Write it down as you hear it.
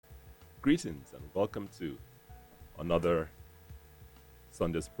Greetings and welcome to another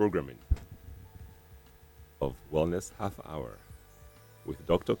Sunday's programming of Wellness Half Hour with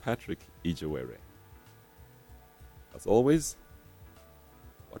Dr. Patrick Ijewere. As always,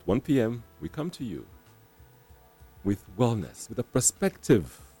 at 1 p.m., we come to you with wellness, with a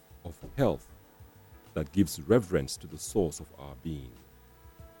perspective of health that gives reverence to the source of our being.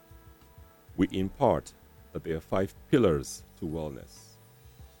 We impart that there are 5 pillars to wellness: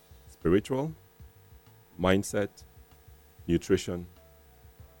 spiritual, mindset, nutrition,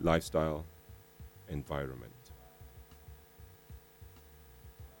 lifestyle, environment.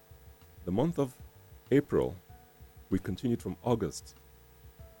 The month of April, we continued from August,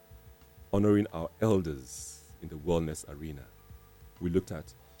 honoring our elders in the wellness arena. We looked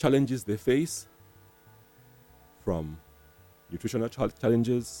at challenges they face, from nutritional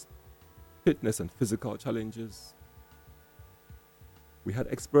challenges, fitness and physical challenges. We had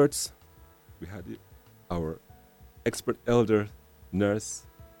experts. We had our expert elder nurse,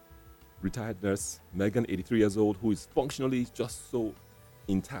 retired nurse, Megan, 83 years old, who is functionally just so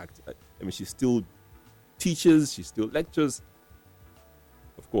intact. I mean, she still teaches, she still lectures.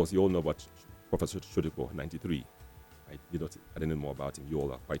 Of course, you all know about Professor Shodipo, 93. I didn't know more about him. You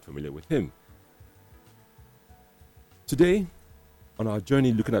all are quite familiar with him. Today, on our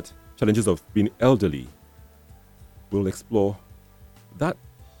journey looking at challenges of being elderly, we'll explore that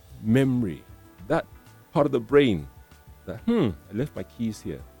memory, that part of the brain that, I left my keys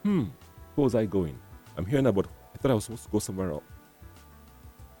here. Where was I going? I'm hearing about, I thought I was supposed to go somewhere else.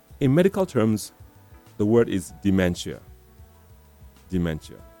 In medical terms, the word is dementia.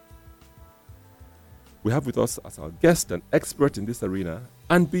 Dementia. We have with us as our guest and expert in this arena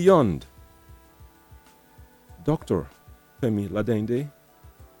and beyond, Dr. Femi Ladende,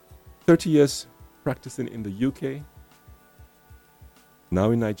 30 years practicing in the UK,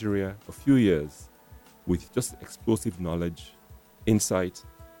 now in Nigeria, a few years, with just explosive knowledge, insight,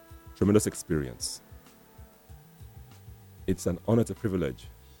 tremendous experience. It's an honor, it's a privilege.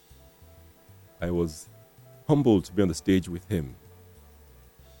 I was humbled to be on the stage with him.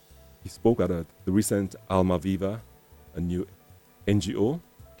 He spoke at the recent Alma Viva, a new NGO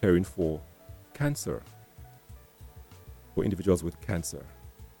caring for cancer, for individuals with cancer.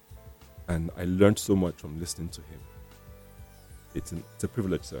 And I learned so much from listening to him. It's a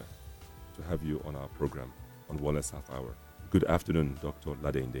privilege, sir, to have you on our program on Wellness Half Hour. Good afternoon, Dr.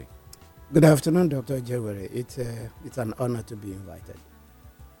 Ladende. Good afternoon, Dr. Ijewere. It's an honor to be invited.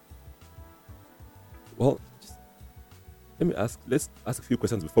 Well, let's ask a few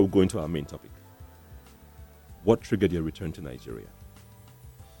questions before we go into our main topic. What triggered your return to Nigeria?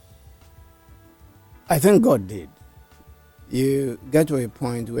 I think God did. You get to a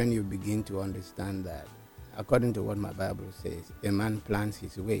point when you begin to understand that, according to what my Bible says, a man plans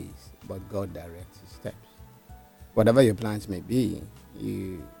his ways, but God directs his steps. Whatever your plans may be,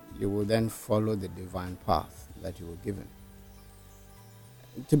 you will then follow the divine path that you were given.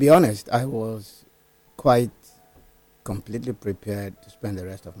 To be honest, I was quite completely prepared to spend the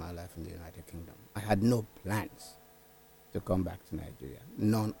rest of my life in the United Kingdom. I had no plans to come back to Nigeria.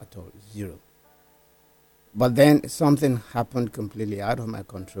 None at all. Zero. But then something happened completely out of my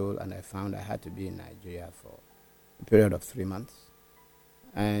control, and I found I had to be in Nigeria for a period of 3 months.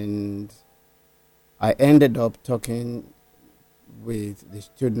 And I ended up talking with the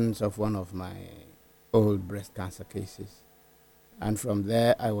students of one of my old breast cancer cases. And from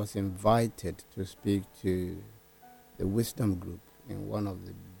there, I was invited to speak to the Wisdom Group in one of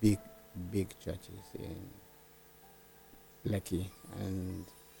the big churches in Lekki. And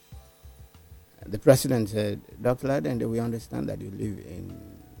the president said, Dr. Ladende, we understand that you live in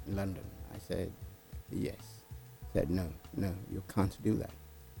London. I said, yes. He said, no, you can't do that.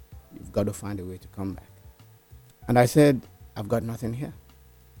 You've got to find a way to come back. And I said, I've got nothing here.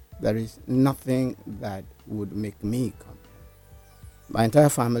 There is nothing that would make me come here. My entire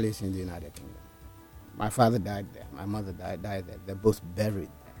family is in the United Kingdom. My father died there. My mother died there. They're both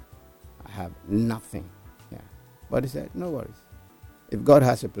buried there. I have nothing here. But he said, no worries. If God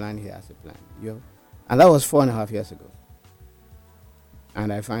has a plan, he has a plan. And that was 4.5 years ago.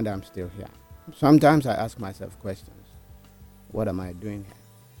 And I find I'm still here. Sometimes I ask myself questions. What am I doing here?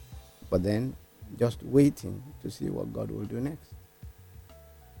 But then just waiting to see what God will do next.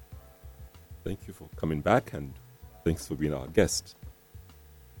 Thank you for coming back, and thanks for being our guest.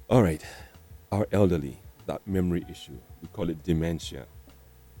 All right, our elderly, that memory issue, we call it dementia.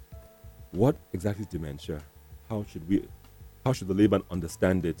 What exactly is dementia? How should the layman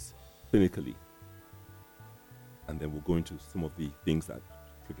understand it clinically? And then we'll go into some of the things that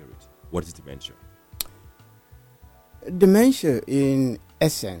trigger it. What is dementia? Dementia, in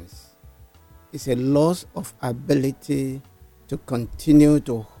essence, is a loss of ability to continue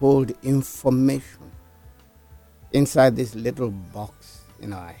to hold information inside this little box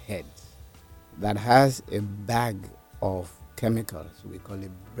in our heads that has a bag of chemicals. We call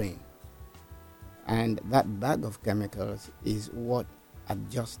it brain. And that bag of chemicals is what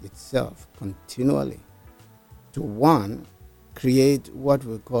adjusts itself continually to, one, create what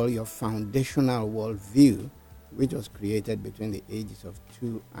we call your foundational worldview, which was created between the ages of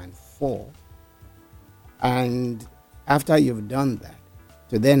 2 and 4. And after you've done that,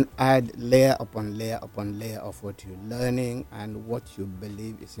 to then add layer upon layer upon layer of what you're learning and what you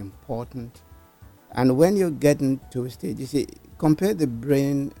believe is important. And when you get into a stage, you see, compare the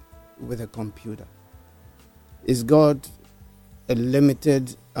brain with a computer. It's got a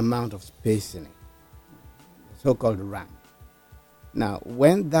limited amount of space in it, so-called RAM. Now,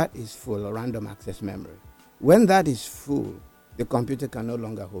 when that is full, or random access memory, when that is full, the computer can no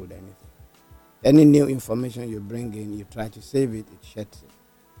longer hold anything. Any new information you bring in, you try to save it, it sheds it.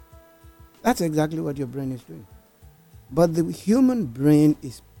 That's exactly what your brain is doing. But the human brain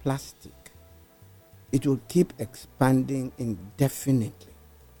is plastic. It will keep expanding indefinitely.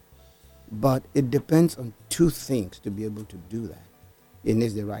 But it depends on two things to be able to do that. It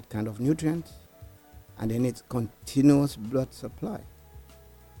needs the right kind of nutrients, and it needs continuous blood supply.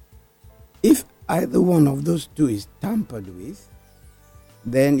 If either one of those two is tampered with,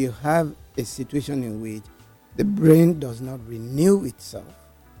 then you have a situation in which the brain does not renew itself.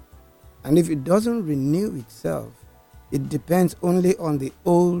 And if it doesn't renew itself, it depends only on the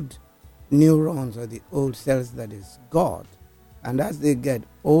old neurons or the old cells that is God. And as they get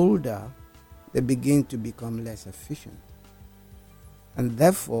older, they begin to become less efficient. And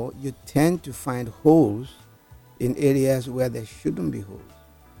therefore, you tend to find holes in areas where there shouldn't be holes.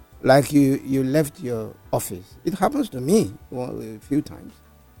 Like you left your office. It happens to me a few times.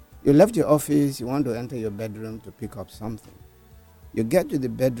 You left your office, you want to enter your bedroom to pick up something. You get to the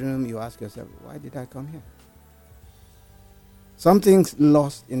bedroom, you ask yourself, why did I come here? Something's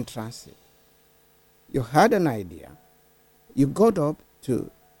lost in transit. You had an idea. You got up to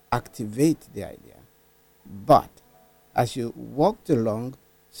activate the idea. But as you walked along,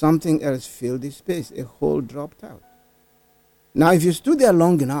 something else filled the space. A hole dropped out. Now, if you stood there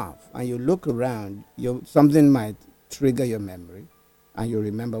long enough and you look around, something might trigger your memory and you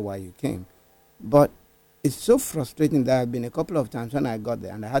remember why you came. But it's so frustrating that there have been a couple of times when I got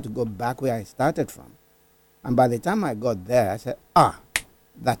there and I had to go back where I started from. And by the time I got there, I said,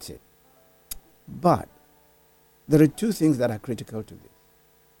 that's it. But there are two things that are critical to this.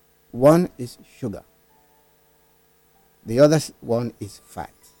 One is sugar. The other one is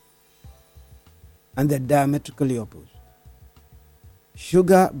fat. And they're diametrically opposed.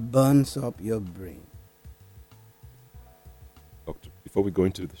 Sugar burns up your brain. Doctor, before we go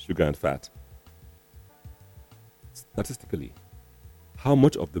into the sugar and fat, statistically, how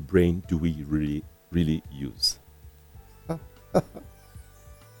much of the brain do we really use?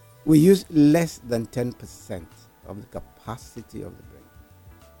 We use less than 10% of the capacity of the brain.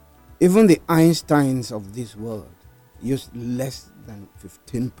 Even the Einsteins of this world use less than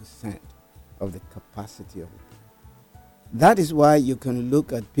 15% of the capacity of the brain. That is why you can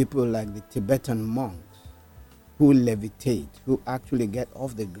look at people like the Tibetan monks who levitate, who actually get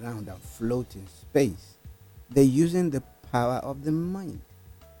off the ground and float in space. They're using the power of the mind.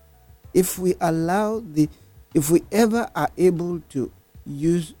 If we ever are able to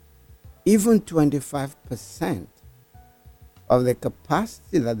use even 25% of the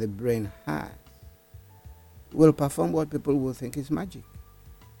capacity that the brain has, we'll perform what people will think is magic.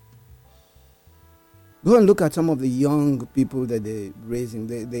 Go and look at some of the young people that they're raising.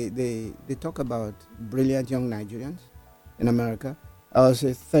 They talk about brilliant young Nigerians in America. I was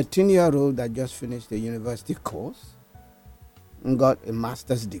a 13-year-old that just finished a university course and got a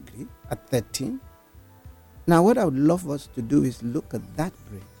master's degree at 13. Now, what I would love us to do is look at that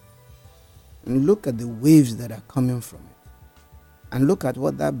brain and look at the waves that are coming from it and look at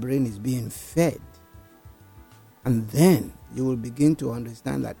what that brain is being fed. And then you will begin to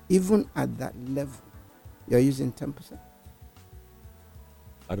understand that even at that level, you're using 10%.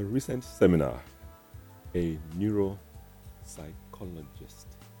 At a recent seminar, a neuropsychologist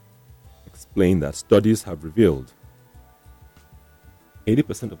explained that studies have revealed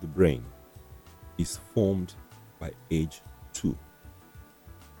 80% of the brain is formed by age 2.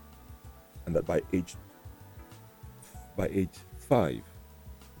 And that by age 5,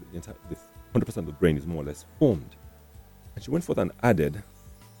 the 100% of the brain is more or less formed. And she went forth and added,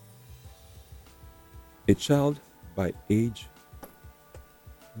 a child by age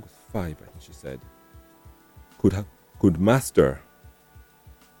 5, I think she said, could master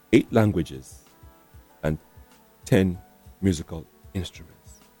 8 languages and 10 musical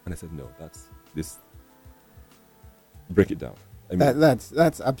instruments. And I said, no, that's this. Break it down. I mean,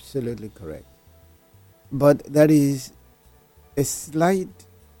 That's absolutely correct. But there is a slight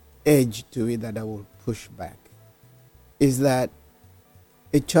edge to it that I will push back. Is that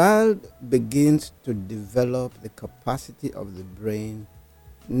a child begins to develop the capacity of the brain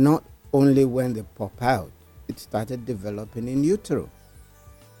not only when they pop out, it started developing in utero.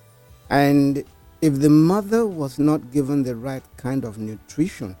 And if the mother was not given the right kind of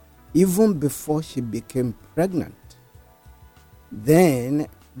nutrition, even before she became pregnant, then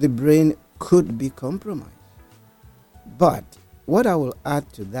the brain could be compromised. But what I will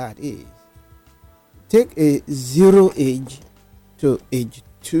add to that is, take a 0 age to age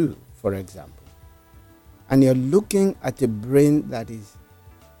 2, for example, and you're looking at a brain that is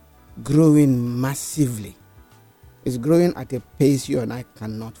growing massively. It's growing at a pace you and I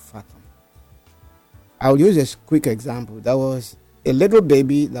cannot fathom. I'll use a quick example. There was a little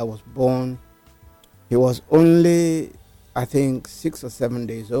baby that was born. He was only, I think, 6 or 7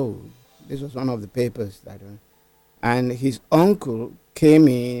 days old. This was one of the papers that, and his uncle came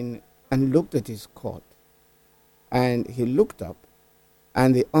in and looked at his cot, and he looked up,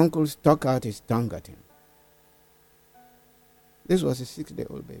 and the uncle stuck out his tongue at him. This was a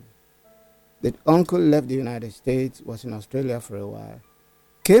 6-day-old baby. The uncle left the United States, was in Australia for a while,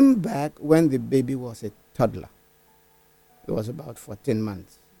 came back when the baby was a toddler. It was about 14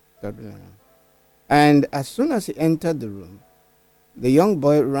 months. And as soon as he entered the room, the young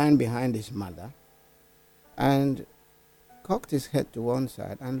boy ran behind his mother and cocked his head to one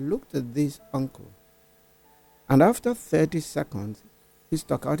side and looked at this uncle. And after 30 seconds, he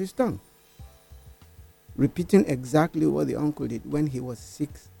stuck out his tongue, repeating exactly what the uncle did when he was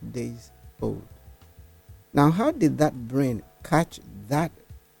 6 days old. Now, how did that brain catch that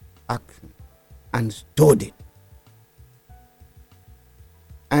action and stored it?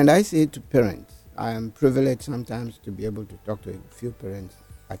 And I say to parents, I am privileged sometimes to be able to talk to a few parents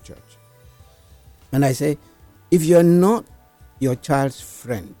at church. And I say, if you're not your child's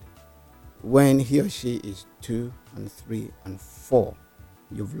friend when he or she is 2 and 3 and 4,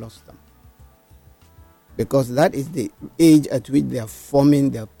 you've lost them. Because that is the age at which they are forming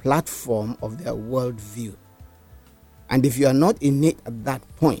their platform of their worldview. And if you are not innate at that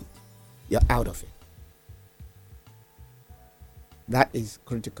point, you're out of it. That is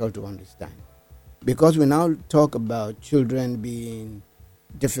critical to understand. Because we now talk about children being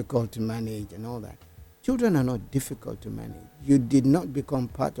difficult to manage and all that. Children are not difficult to manage. You did not become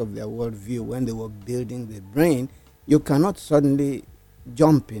part of their worldview when they were building the brain. You cannot suddenly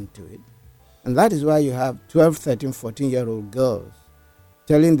jump into it. And that is why you have 12, 13, 14-year-old girls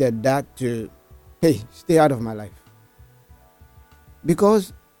telling their dad to, hey, stay out of my life.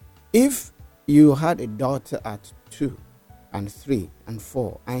 Because if you had a daughter at 2 and 3 and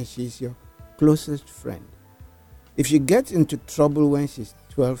 4 and she's your closest friend, if she gets into trouble when she's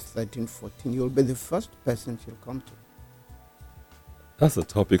 12, 13, 14, you'll be the first person she'll come to. That's a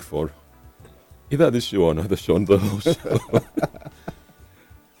topic for either this show or another show on the whole show.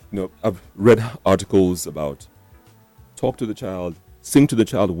 I've read articles about talk to the child, sing to the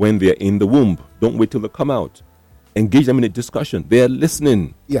child when they're in the womb. Don't wait till they come out. Engage them in a discussion. They're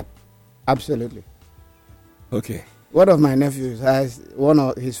listening. Yeah, absolutely. Okay. One of my nephews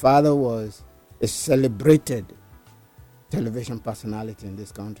his father was a celebrated television personality in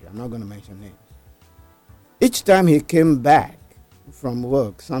this country. I'm not going to mention names. Each time he came back from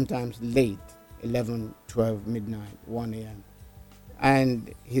work, sometimes late, 11, 12, midnight, 1 a.m.,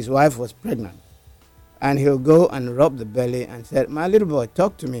 and his wife was pregnant, and he'll go and rub the belly and say, my little boy,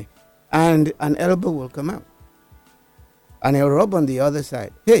 talk to me, and an elbow will come out. And he'll rub on the other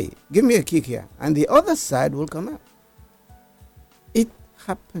side, hey, give me a kick here, and the other side will come out. It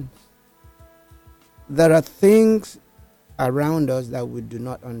happens. There are things around us that we do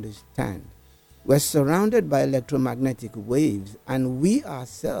not understand. We're surrounded by electromagnetic waves, and we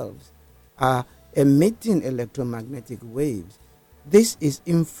ourselves are emitting electromagnetic waves. This is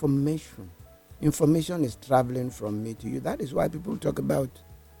information. Information is traveling from me to you. That is why people talk about,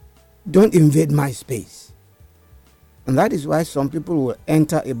 don't invade my space. And that is why some people will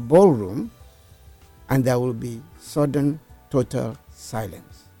enter a ballroom and there will be sudden, total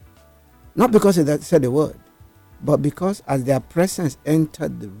silence. Not because they said a word, but because as their presence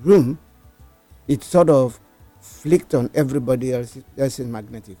entered the room, it sort of flicked on everybody else's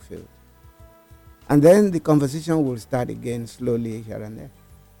magnetic field. And then the conversation will start again slowly here and there.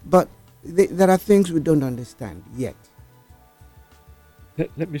 But there are things we don't understand yet.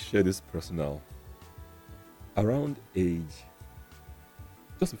 Let me share this personal. Around age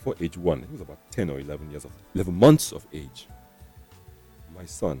just before age 1, he was about 10 or 11 months of age. My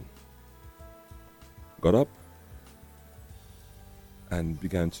son got up and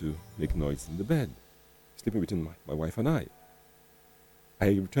began to make noise in the bed, sleeping between my wife and I. I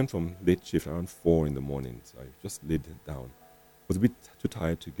returned from late shift around 4 in the morning, so I just laid down. I was a bit too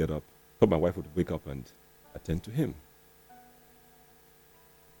tired to get up. Thought my wife would wake up and attend to him.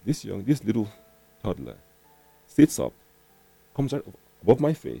 This little toddler sits up, comes right above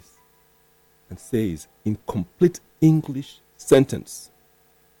my face, and says in complete English sentence,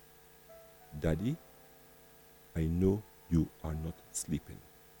 "Daddy, I know you are not sleeping.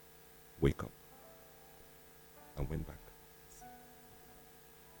 Wake up." And went back.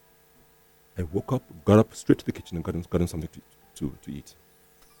 I woke up, got up straight to the kitchen and got him something to eat.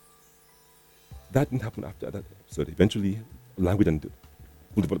 That didn't happen after that episode. Eventually, language and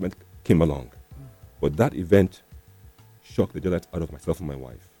full development came along. But that event shocked the daylight out of myself and my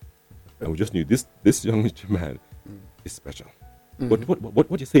wife. And we just knew this young man is special. But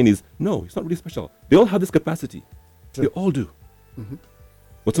what you're saying is, no, he's not really special. They all have this capacity. True. They all do.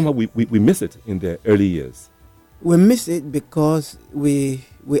 But somehow we miss it in their early years. We miss it because we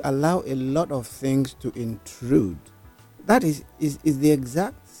allow a lot of things to intrude. That is the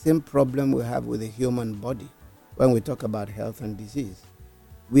exact same problem we have with the human body when we talk about health and disease.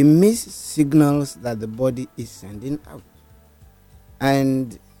 We miss signals that the body is sending out.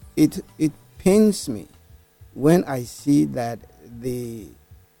 And it pains me when I see that the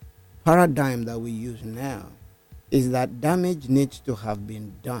paradigm that we use now is that damage needs to have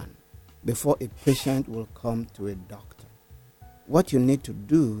been done before a patient will come to a doctor. What you need to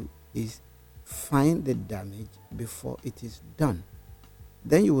do is find the damage before it is done.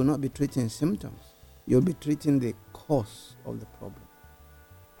 Then you will not be treating symptoms. You'll be treating the cause of the problem.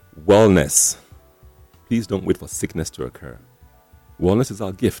 Wellness. Please don't wait for sickness to occur. Wellness is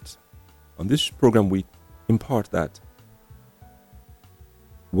our gift. On this program, we impart that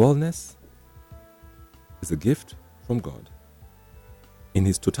wellness is a gift from God. In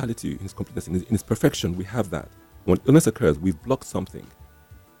his totality, in his completeness, in his perfection, we have that. When illness occurs, we've blocked something.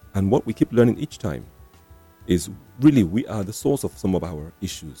 And what we keep learning each time is really we are the source of some of our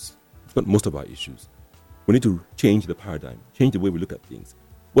issues. It's not most of our issues. We need to change the paradigm, change the way we look at things.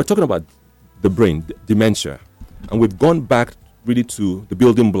 We're talking about the brain, dementia, and we've gone back really to the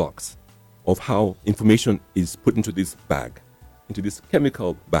building blocks of how information is put into this bag, into this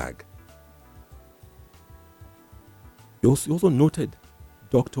chemical bag. You also noted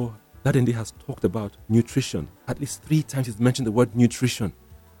Dr. Ladende has talked about nutrition. At least 3 times he's mentioned the word nutrition.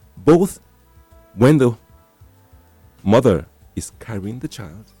 Both when the mother is carrying the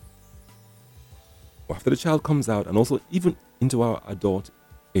child, or after the child comes out, and also even into our adult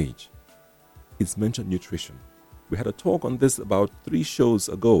age, it's mentioned nutrition. We had a talk on this about 3 shows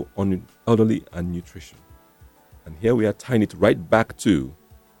ago on elderly and nutrition. And here we are tying it right back to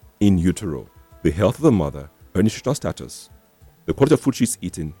in utero, the health of the mother, her nutritional status, the quality of food she's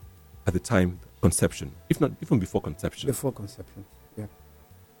eating at the time of conception, if not even before conception. Before conception, yeah.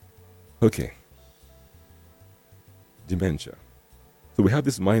 Okay. Dementia. So we have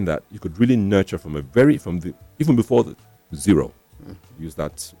this mind that you could really nurture even before the 0. Use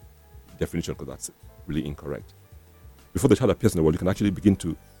that definition because that's really incorrect. Before the child appears in the world, you can actually begin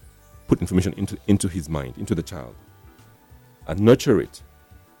to put information into his mind, into the child, and nurture it,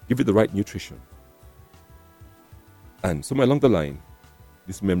 give it the right nutrition. And somewhere along the line,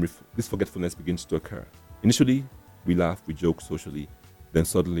 this forgetfulness begins to occur. Initially, we laugh, we joke socially, then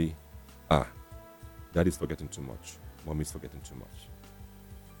suddenly, daddy's forgetting too much, mommy's forgetting too much.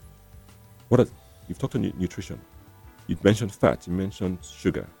 You've talked on nutrition. You mentioned fat, you mentioned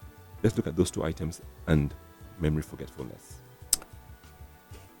sugar. Let's look at those 2 items and memory forgetfulness.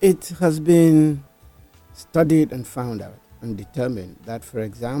 It has been studied and found out and determined that, for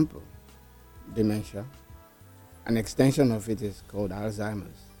example, dementia, an extension of it is called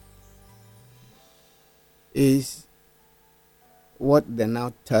Alzheimer's, is what they're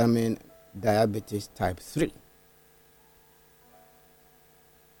now terming diabetes type 3.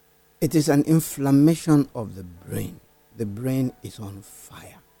 It is an inflammation of the brain. The brain is on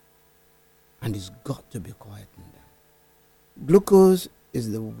fire and it's got to be quietened down. Glucose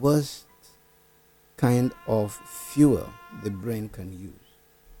is the worst kind of fuel the brain can use.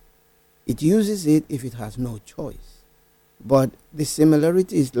 It uses it if it has no choice. But the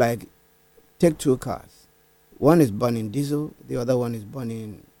similarity is like, take 2 cars. One is burning diesel, the other one is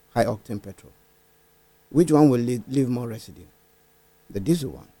burning high-octane petrol. Which one will leave more residue? The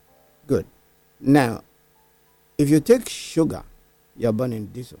diesel one. Good. Now, if you take sugar, you're burning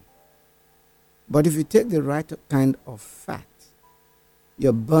diesel. But if you take the right kind of fat,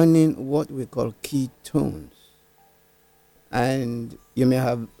 you're burning what we call ketones. And you may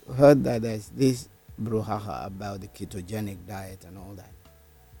have heard that there's this brouhaha about the ketogenic diet and all that.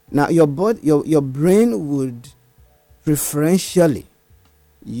 Now, your brain would preferentially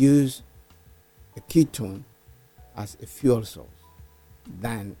use a ketone as a fuel source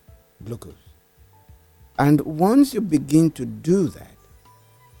than glucose. And once you begin to do that,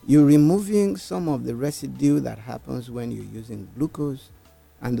 you're removing some of the residue that happens when you're using glucose,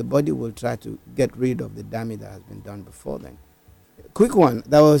 and the body will try to get rid of the damage that has been done before then. Quick one,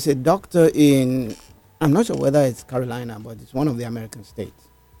 there was a doctor in, I'm not sure whether it's Carolina, but it's one of the American states,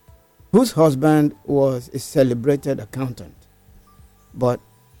 whose husband was a celebrated accountant. But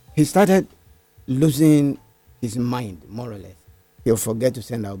he started losing his mind, more or less. He'll forget to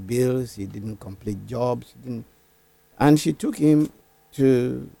send out bills, he didn't complete jobs, and she took him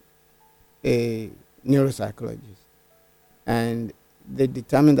to a neuropsychologist. And they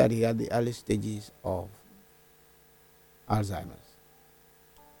determined that he had the early stages of Alzheimer's.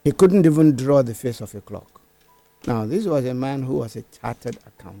 He couldn't even draw the face of a clock. Now, this was a man who was a chartered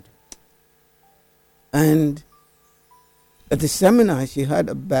accountant. And at the seminar, she heard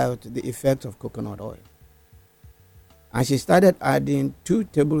about the effects of coconut oil. And she started adding 2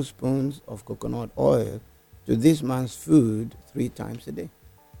 tablespoons of coconut oil to this man's food 3 times a day.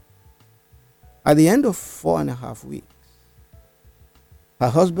 At the end of 4.5 weeks, her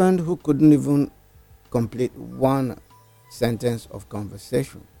husband, who couldn't even complete one sentence of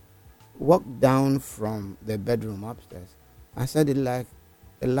conversation, walked down from the bedroom upstairs and said it like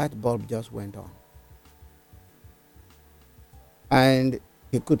a light bulb just went on. And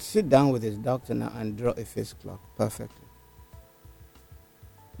he could sit down with his doctor now and draw a face clock perfectly.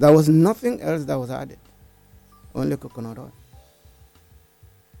 There was nothing else that was added, only coconut oil.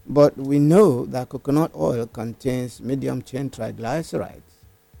 But we know that coconut oil contains medium-chain triglycerides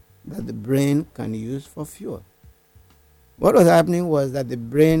that the brain can use for fuel. What was happening was that the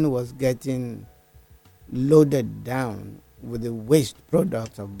brain was getting loaded down with the waste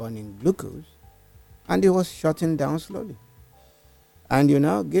products of burning glucose, and it was shutting down slowly. And you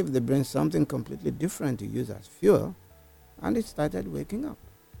now give the brain something completely different to use as fuel, and it started waking up.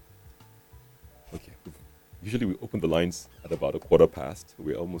 Okay. Usually we open the lines at about 1:15.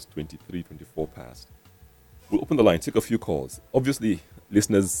 We're almost 23, 24 past. We'll open the line, take a few calls. Obviously,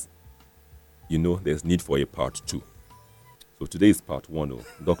 listeners, you know there's need for a part 2. So today is part 1.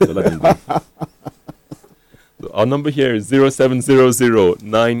 Dr. Oladungu. So our number here is 0700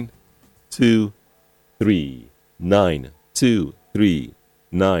 923 923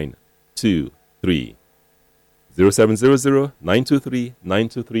 923. 0700 923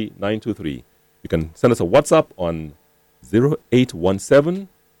 923 923. You can send us a WhatsApp on 0817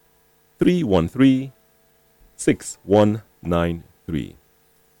 313 6193.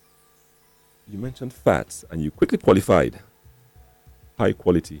 You mentioned fats and you quickly qualified high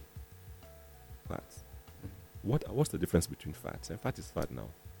quality fats. What's the difference between fats? And fat is fat now.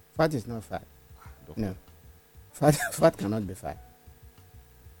 Fat is not fat. No. Fat cannot be fat.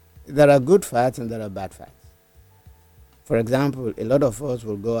 There are good fats and there are bad fats. For example, a lot of us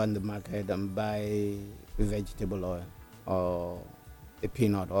will go on the market and buy vegetable oil or a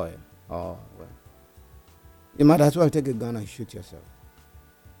peanut oil, or you might as well take a gun and shoot yourself,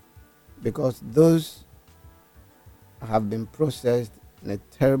 because those have been processed in a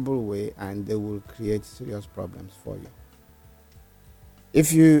terrible way and they will create serious problems for you.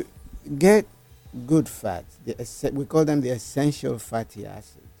 If you get good fats, we call them the essential fatty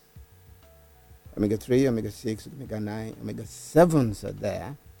acids. Omega-3, omega-6, omega-9, omega-7s are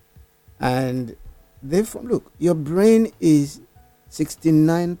there. And look, your brain is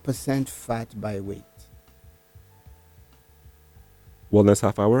 69% fat by weight. Wellness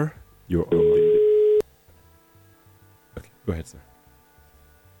half hour. You're on the... Okay, go ahead, sir.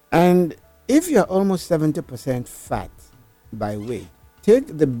 And if you're almost 70% fat by weight,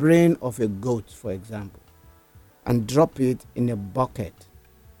 take the brain of a goat, for example, and drop it in a bucket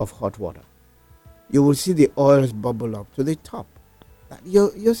of hot water. You will see the oils bubble up to the top.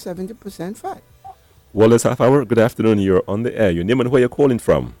 You're 70% fat. Wellness half hour. Good afternoon. You're on the air. Your name and where you're calling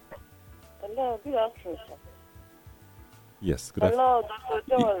from? Hello, good afternoon, sir. Yes, good afternoon. Hello, Dr.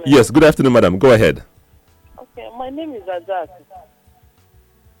 Joel. Yes, good afternoon, madam. Go ahead. Okay, my name is Azak.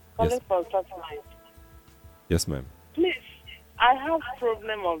 Calling from Satellite. Yes, ma'am. Please, I have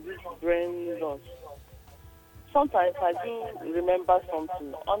problem of this brain loss. Sometimes I do remember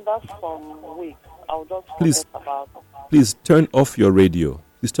something. Under some weeks, I will just forget about it. Please turn off your radio.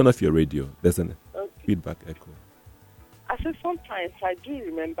 Please turn off your radio. There's a feedback echo. I said sometimes I do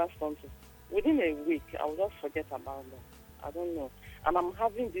remember something. Within a week, I will just forget about them. I don't know. And I'm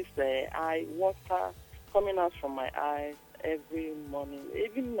having this eye water coming out from my eyes every morning.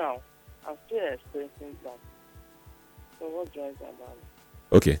 Even now, I'm still experiencing that. So what do I do about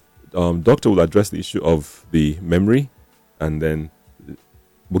it? Okay. Doctor will address the issue of the memory, and then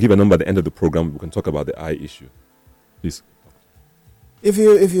we'll give a number at the end of the program. We can talk about the eye issue. Please. If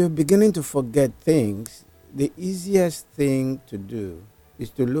you're beginning to forget things, the easiest thing to do is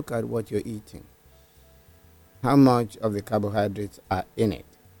to look at what you're eating. How much of the carbohydrates are in it,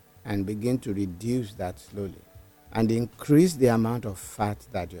 and begin to reduce that slowly and increase the amount of fat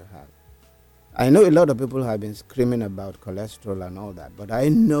that you have. I know a lot of people have been screaming about cholesterol and all that, but I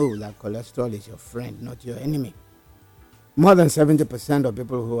know that cholesterol is your friend, not your enemy. More than 70% of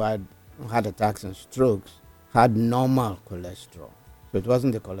people who had heart attacks and strokes had normal cholesterol. So it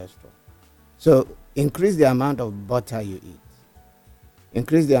wasn't the cholesterol. So increase the amount of butter you eat.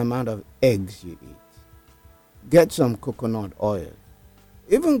 Increase the amount of eggs you eat. Get some coconut oil.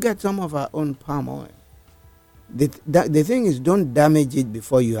 Even get some of our own palm oil. The thing is, don't damage it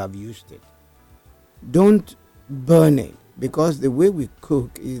before you have used it. Don't burn it, because the way we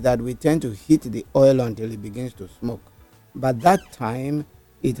cook is that we tend to heat the oil until it begins to smoke. By that time,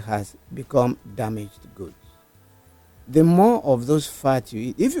 it has become damaged goods. The more of those fats you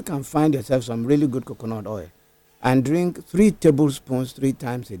eat, if you can find yourself some really good coconut oil and drink 3 tablespoons 3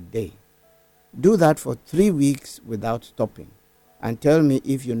 times a day, do that for 3 weeks without stopping, and tell me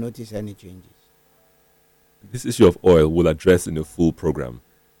if you notice any changes. This issue of oil we'll address in a full program.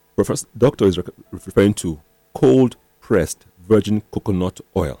 Professor Doctor is referring to cold pressed virgin coconut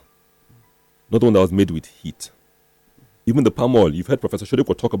oil, not the one that was made with heat. Even the palm oil, you've heard Professor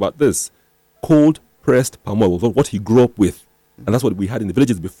Shodeko talk about this. Cold pressed palm oil was what he grew up with, and that's what we had in the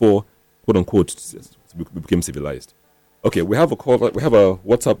villages before, quote unquote, we became civilized. Okay, we have a call. We have a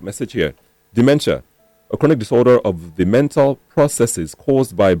WhatsApp message here. Dementia, a chronic disorder of the mental processes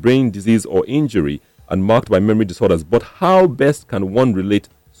caused by brain disease or injury and marked by memory disorders. But how best can one relate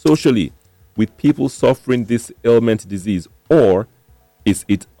socially with people suffering this ailment disease, or is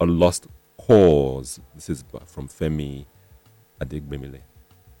it a lost cause? This is from Femi Adegbemile.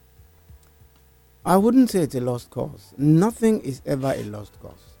 I wouldn't say it's a lost cause. Nothing is ever a lost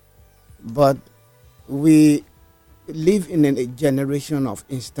cause. But we live in a generation of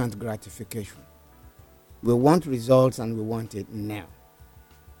instant gratification. We want results and we want it now.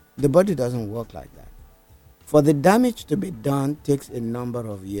 The body doesn't work like that. For the damage to be done takes a number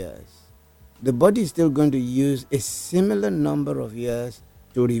of years. The body is still going to use a similar number of years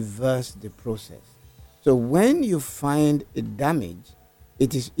to reverse the process. So when you find a damage,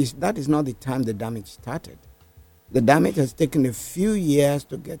 that is not the time the damage started. The damage has taken a few years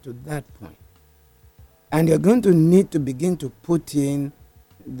to get to that point. And you're going to need to begin to put in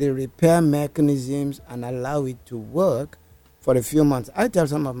the repair mechanisms and allow it to work for a few months. I tell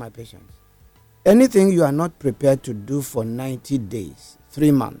some of my patients, anything you are not prepared to do for 90 days,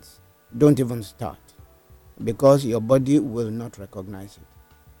 3 months, don't even start, because your body will not recognize it.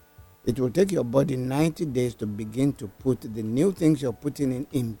 It will take your body 90 days to begin to put the new things you're putting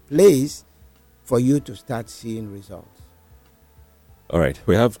in place for you to start seeing results. All right. Do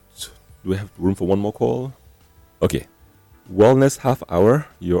we have room for one more call? Okay. Wellness half hour.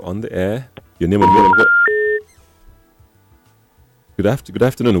 You're on the air. Your name and what? Good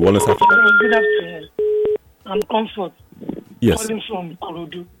afternoon. Wellness half hour. Good afternoon. I'm Comfort. Yes. Calling from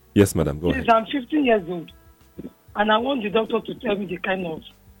Korodu. Yes, madam. Go ahead. I'm 15 years old, and I want the doctor to tell me the kind of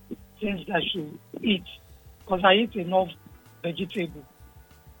things I should eat, because I eat enough vegetable.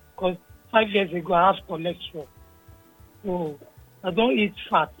 Because 5 years ago I have cholesterol, so I don't eat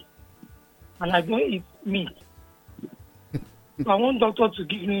fat, and I don't eat meat. So I want doctor to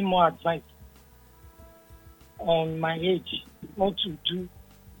give me more advice on my age, what to do,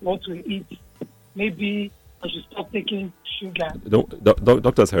 what to eat. Maybe I should stop taking sugar.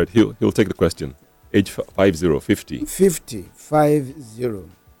 Doctor's heard. He'll take the question. Age 50. 50.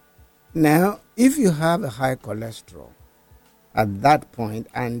 Now, if you have a high cholesterol at that point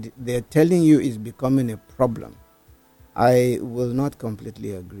and they're telling you it's becoming a problem, I will not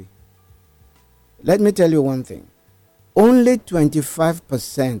completely agree. Let me tell you one thing. Only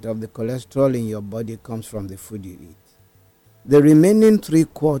 25% of the cholesterol in your body comes from the food you eat. The remaining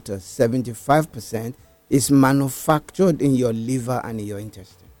 3/4, 75%, is manufactured in your liver and in your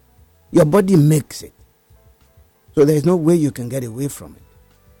intestine. Your body makes it. So there's no way you can get away from it.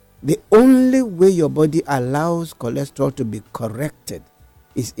 The only way your body allows cholesterol to be corrected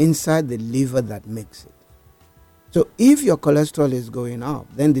is inside the liver that makes it. So if your cholesterol is going up,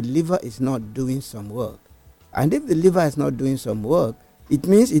 then the liver is not doing some work. And if the liver is not doing some work, it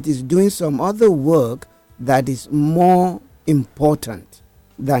means it is doing some other work that is more important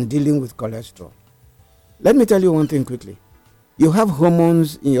than dealing with cholesterol. Let me tell you one thing quickly. You have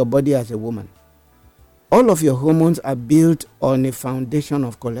hormones in your body as a woman. All of your hormones are built on a foundation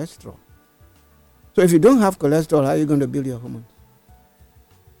of cholesterol. So if you don't have cholesterol, how are you going to build your hormones?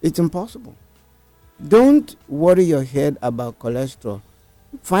 It's impossible. Don't worry your head about cholesterol.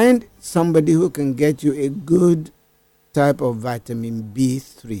 Find somebody who can get you a good type of vitamin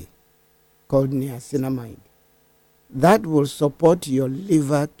B3 called niacinamide. That will support your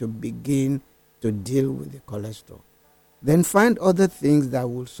liver to begin to deal with the cholesterol. Then find other things that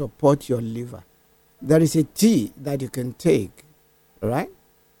will support your liver. There is a tea that you can take, all right?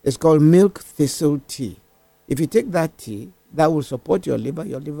 It's called milk thistle tea. If you take that tea, that will support your liver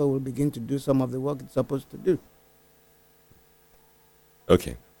will begin to do some of the work it's supposed to do.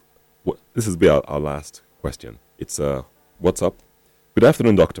 Okay. This will be our last question. It's what's up? Good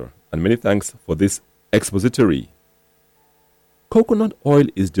afternoon, doctor, and many thanks for this expository. Coconut oil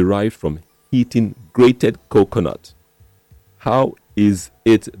is derived from heating grated coconut. How is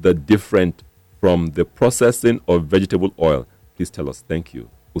it different from the processing of vegetable oil? Please tell us. Thank you,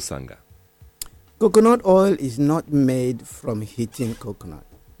 Usanga. Coconut oil is not made from heating coconut.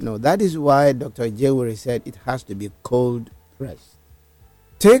 No, that is why Dr. Jewere said it has to be cold pressed.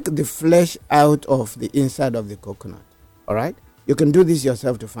 Take the flesh out of the inside of the coconut. All right? You can do this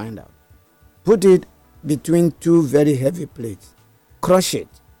yourself to find out. Put it between two very heavy plates. Crush it.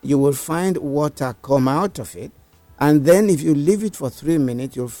 You will find water come out of it. And then if you leave it for 3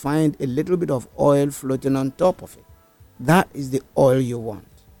 minutes, you'll find a little bit of oil floating on top of it. That is the oil you want.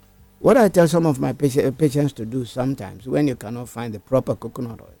 What I tell some of my patients to do sometimes when you cannot find the proper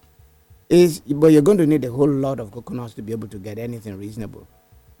coconut oil is, but you're going to need a whole lot of coconuts to be able to get anything reasonable.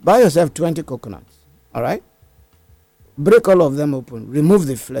 Buy yourself 20 coconuts, all right? Break all of them open. Remove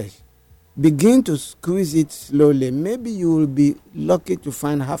the flesh. Begin to squeeze it slowly. Maybe you will be lucky to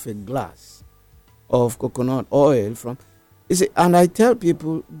find half a glass of coconut oil from. You see, and I tell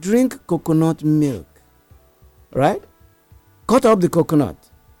people, drink coconut milk, right? Cut up the coconut.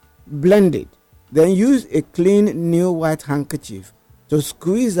 Blend it. Then use a clean new white handkerchief to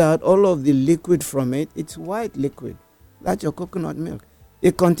squeeze out all of the liquid from it. It's white liquid. That's your coconut milk.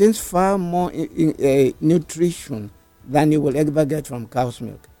 It contains far more nutrition than you will ever get from cow's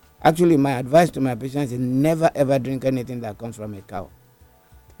milk. Actually, my advice to my patients is never ever drink anything that comes from a cow.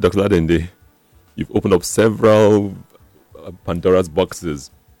 Dr. Adende, you've opened up several Pandora's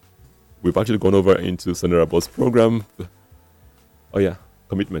boxes. We've actually gone over into Sonora Boss program. Oh yeah,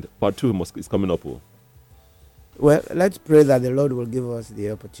 commitment. Part 2 is coming up. Well, let's pray that the Lord will give us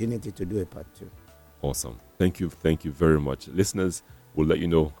the opportunity to do a part 2. Awesome. Thank you very much. Listeners, we'll let you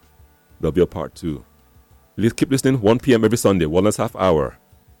know there'll be a part 2. Please keep listening. 1 p.m. every Sunday, Wellness Half Hour.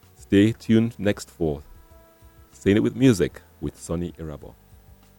 Stay tuned next for Saying It With Music with Sonny Irabo.